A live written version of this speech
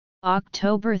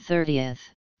October 30th,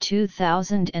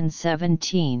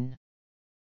 2017.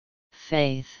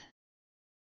 Faith.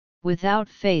 Without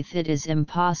faith it is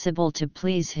impossible to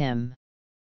please Him.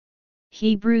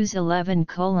 Hebrews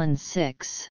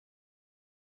 11:6.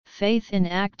 Faith in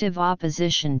active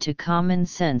opposition to common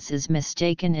sense is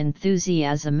mistaken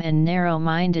enthusiasm and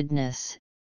narrow-mindedness,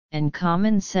 and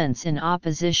common sense in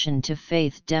opposition to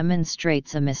faith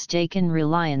demonstrates a mistaken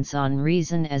reliance on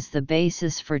reason as the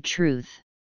basis for truth.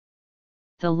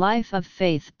 The life of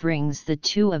faith brings the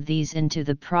two of these into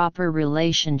the proper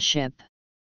relationship.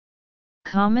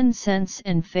 Common sense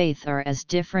and faith are as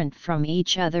different from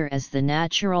each other as the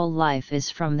natural life is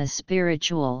from the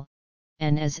spiritual,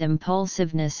 and as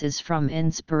impulsiveness is from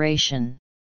inspiration.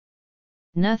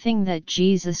 Nothing that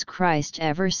Jesus Christ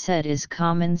ever said is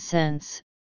common sense,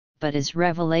 but is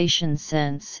revelation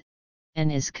sense,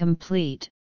 and is complete,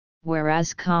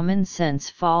 whereas common sense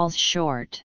falls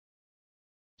short.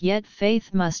 Yet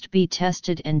faith must be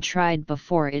tested and tried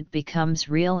before it becomes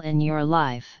real in your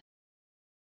life.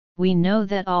 We know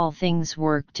that all things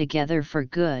work together for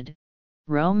good,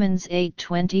 Romans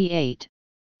 8:28,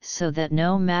 so that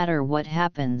no matter what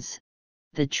happens,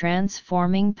 the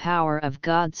transforming power of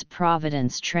God's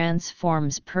providence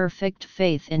transforms perfect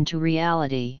faith into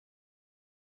reality.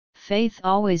 Faith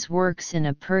always works in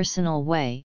a personal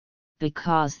way,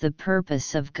 because the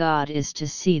purpose of God is to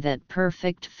see that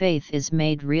perfect faith is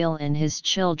made real in His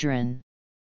children.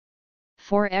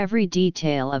 For every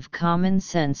detail of common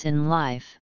sense in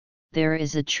life, there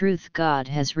is a truth God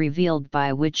has revealed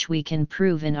by which we can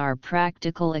prove in our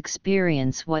practical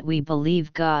experience what we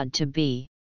believe God to be.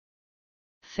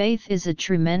 Faith is a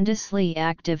tremendously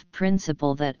active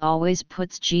principle that always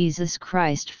puts Jesus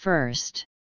Christ first.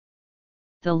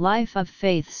 The life of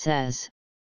faith says,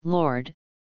 "Lord,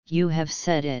 You have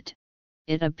said it.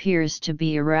 It appears to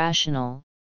be irrational,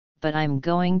 but I'm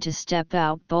going to step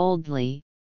out boldly,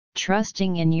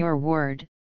 trusting in Your word."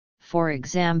 For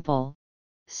example,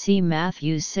 see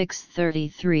Matthew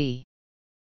 6:33.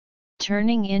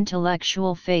 Turning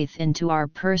intellectual faith into our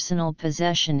personal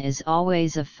possession is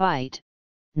always a fight,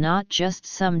 not just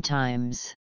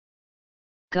sometimes.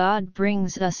 God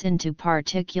brings us into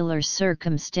particular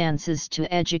circumstances to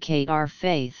educate our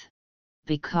faith,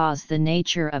 because the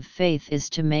nature of faith is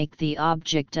to make the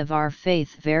object of our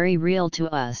faith very real to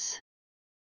us.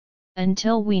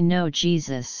 Until we know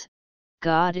Jesus,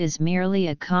 God is merely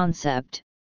a concept,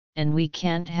 and we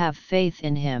can't have faith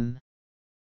in Him.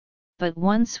 But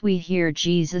once we hear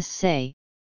Jesus say,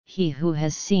 "He who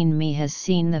has seen me has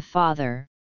seen the Father,"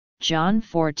 John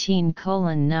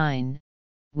 14:9,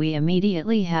 we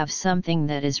immediately have something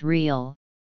that is real,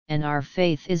 and our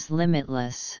faith is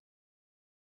limitless.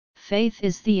 Faith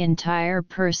is the entire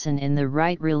person in the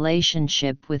right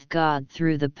relationship with God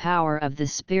through the power of the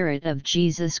Spirit of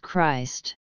Jesus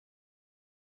Christ.